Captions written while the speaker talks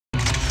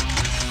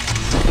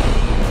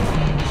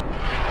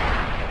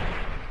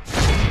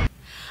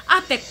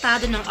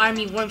Apektado ng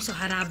army worm sa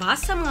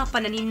Harabas sa mga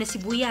pananim na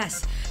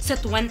sibuyas sa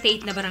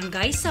 28 na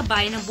barangay sa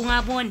Bayan ng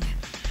Bongabon.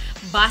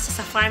 Base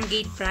sa farm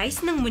gate price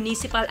ng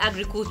Municipal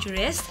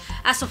Agriculturist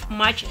as of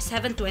March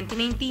 7,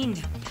 2019,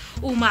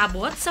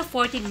 umaabot sa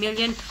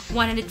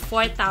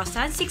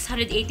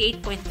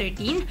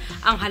 14,104,688.13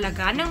 ang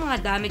halaga ng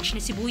mga damage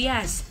na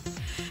sibuyas.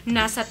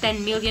 Nasa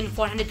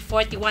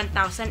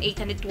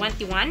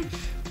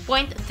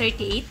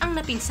 10,441,821.38 ang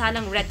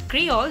napinsalang red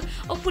creole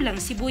o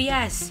pulang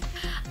sibuyas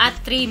at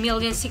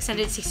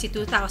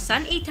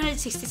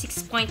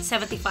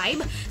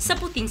 3,662,866.75 sa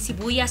puting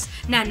sibuyas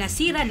na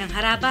nasira ng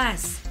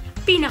Harabas.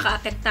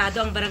 Pinakaapektado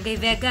ang Barangay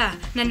Vega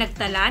na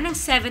nagtala ng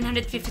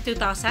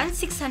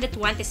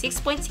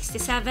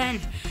 752,626.67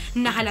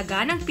 na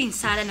halaga ng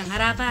pinsala ng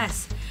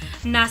Harabas.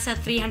 Nasa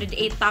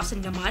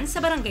 308,000 naman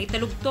sa Barangay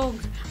Talugtog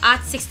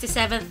at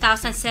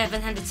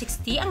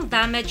 67,760 ang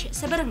damage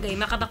sa Barangay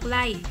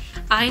Macabaclay.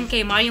 Ayon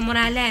kay Mario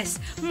Morales,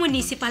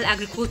 Municipal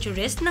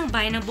Agriculturist ng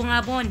Bayan ng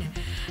Bongabon,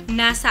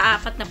 nasa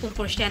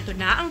 40%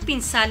 na ang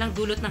pinsalang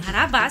dulot ng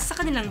Harabas sa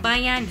kanilang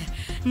bayan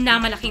na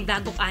malaking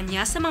dagok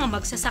aniya sa mga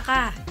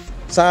magsasaka.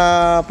 Sa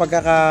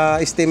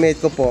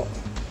pagkaka-estimate ko po,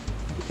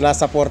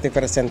 nasa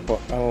 40%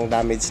 po ang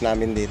damage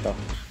namin dito.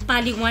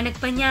 Paliwanag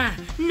pa niya,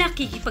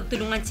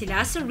 nakikipagtulungan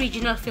sila sa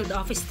Regional Field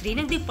Office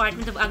 3 ng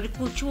Department of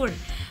Agriculture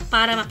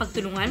para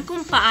mapagtulungan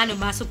kung paano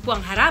masok po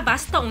ang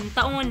Harabas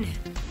taon-taon.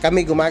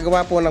 Kami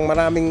gumagawa po ng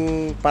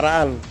maraming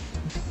paraan.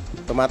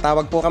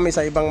 Tumatawag po kami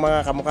sa ibang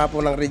mga kamukha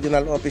po ng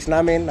Regional Office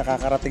namin,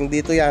 nakakarating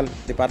dito yan,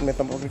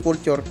 Department of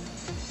Agriculture,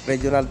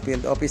 Regional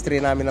Field Office 3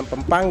 namin ng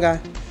Pampanga.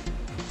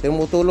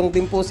 Tumutulong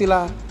din po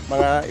sila,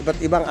 mga iba't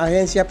ibang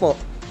ahensya po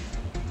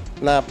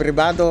na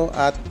pribado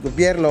at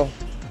gobyerno.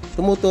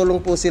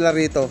 Tumutulong po sila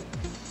rito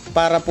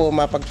para po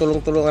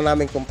mapagtulong-tulungan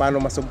namin kung paano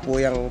masugpo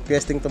yung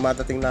piyesting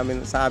tumatating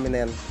namin sa amin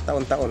na yan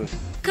taon-taon.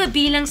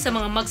 Kabilang sa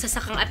mga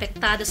magsasakang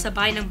apektado sa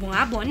Bayan ng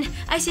Bongabon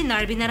ay si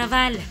Narby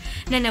Naraval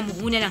na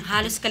namuhuna ng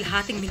halos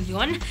kalahating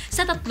milyon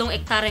sa 3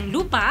 ektaryang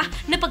lupa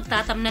na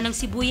pagtatamnan ng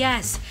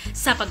sibuyas.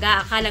 Sa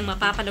pag-aakalang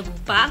mapapalago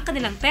pa ang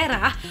kanilang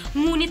pera,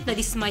 ngunit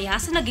nadismaya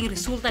sa naging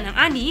resulta ng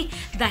ani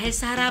dahil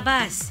sa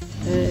Harabas.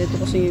 Ito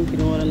kasi yung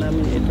pinuhunan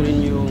namin, ito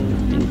rin yung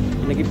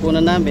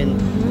nag-ipunan namin.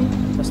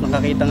 Tapos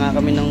nakakita nga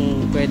kami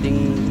ng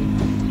pwedeng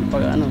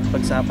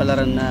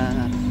pagsapalaran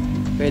na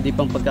pwede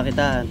pang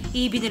pagkakitaan.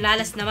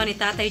 Ibinalalas naman ni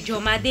Tatay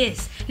Joe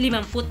Madis,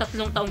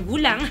 53 taong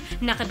gulang,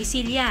 na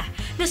kabisilya,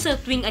 na sa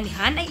tuwing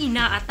anihan ay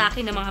inaatake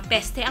ng mga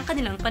peste ang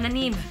kanilang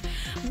pananim.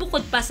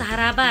 Bukod pa sa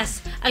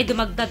Harabas, ay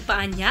dumagdag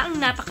pa niya ang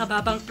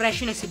napakababang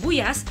presyo ng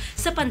sibuyas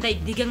sa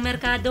pandaigdigang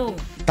merkado.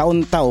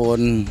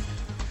 Taon-taon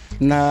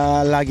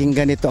na laging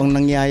ganito ang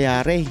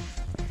nangyayari,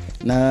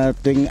 na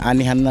tuwing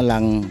anihan na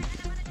lang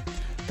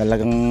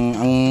talagang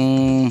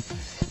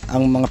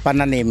ang mga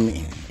pananim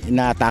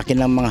inaatake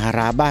ng mga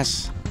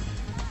harabas.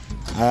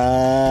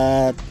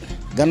 At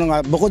ganun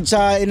nga, bukod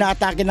sa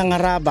inaatake ng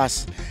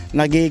harabas,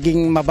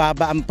 nagiging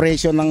mababa ang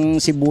presyo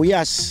ng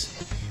sibuyas.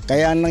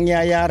 Kaya ang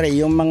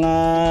nangyayari, yung mga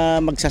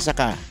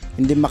magsasaka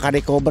hindi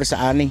makarecover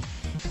sa ani,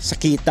 sa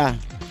kita.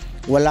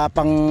 Wala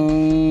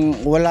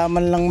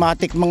man lang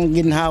matikmang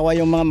ginhawa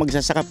yung mga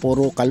magsasaka,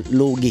 puro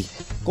lugi.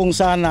 Kung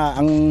sana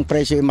ang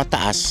presyo ay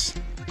mataas,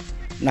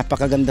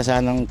 napakaganda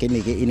sana ng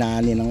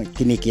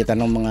kinikita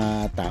ng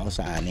mga tao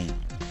sa ani.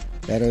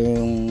 Pero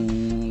yung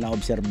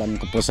naobserban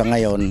ko po sa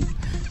ngayon,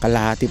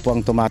 kalahati po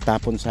ang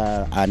tumatapon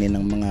sa ani ng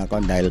mga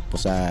dahil po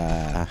sa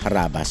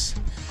harabas,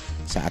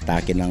 sa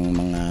atake ng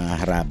mga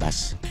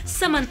harabas.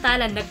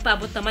 Samantala,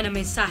 nagpaabot naman ng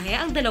mensahe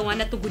ang dalawa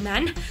na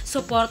tugunan,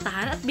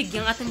 suportahan at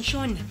bigyang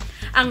atensyon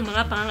ang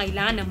mga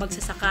pangangailangan ng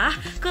magsasaka,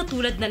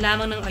 katulad na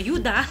lamang ng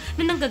ayuda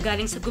na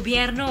nanggagaling sa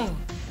gobyerno.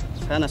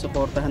 Sana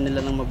suportahan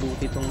nila ng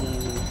mabuti itong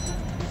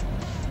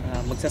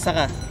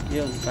magsasaka,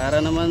 yun,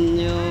 para naman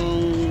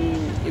yung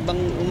ibang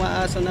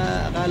umaasa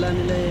na akala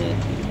nila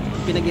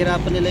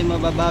pinaghirapan nila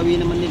mababawi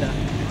naman nila.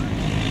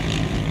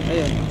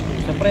 Ayun,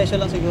 sa presyo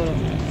lang siguro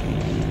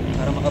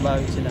para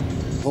makabawi sila.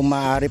 Kung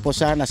maaari po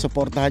sana,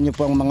 suportahan niyo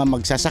po ang mga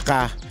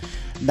magsasaka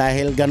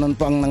dahil ganun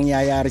po ang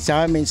nangyayari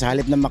sa amin. Sa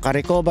halip na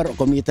makarecover o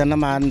kumita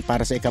naman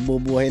para sa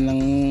ikabubuhay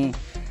ng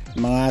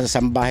mga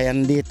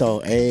sambahayan dito,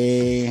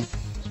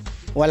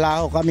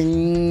 wala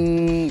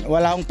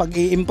akong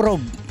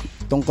pag-i-improve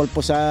tungkol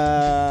po sa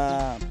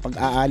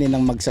pag-aani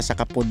ng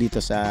magsasaka po dito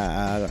sa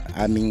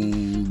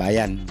aming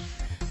bayan,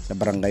 sa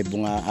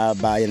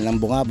Bayan ng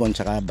Bongabon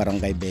at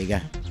Barangay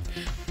Vega.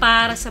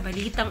 Para sa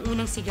Balitang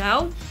Unang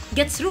Sigaw,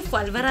 Gets Rufo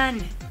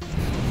Alvaran.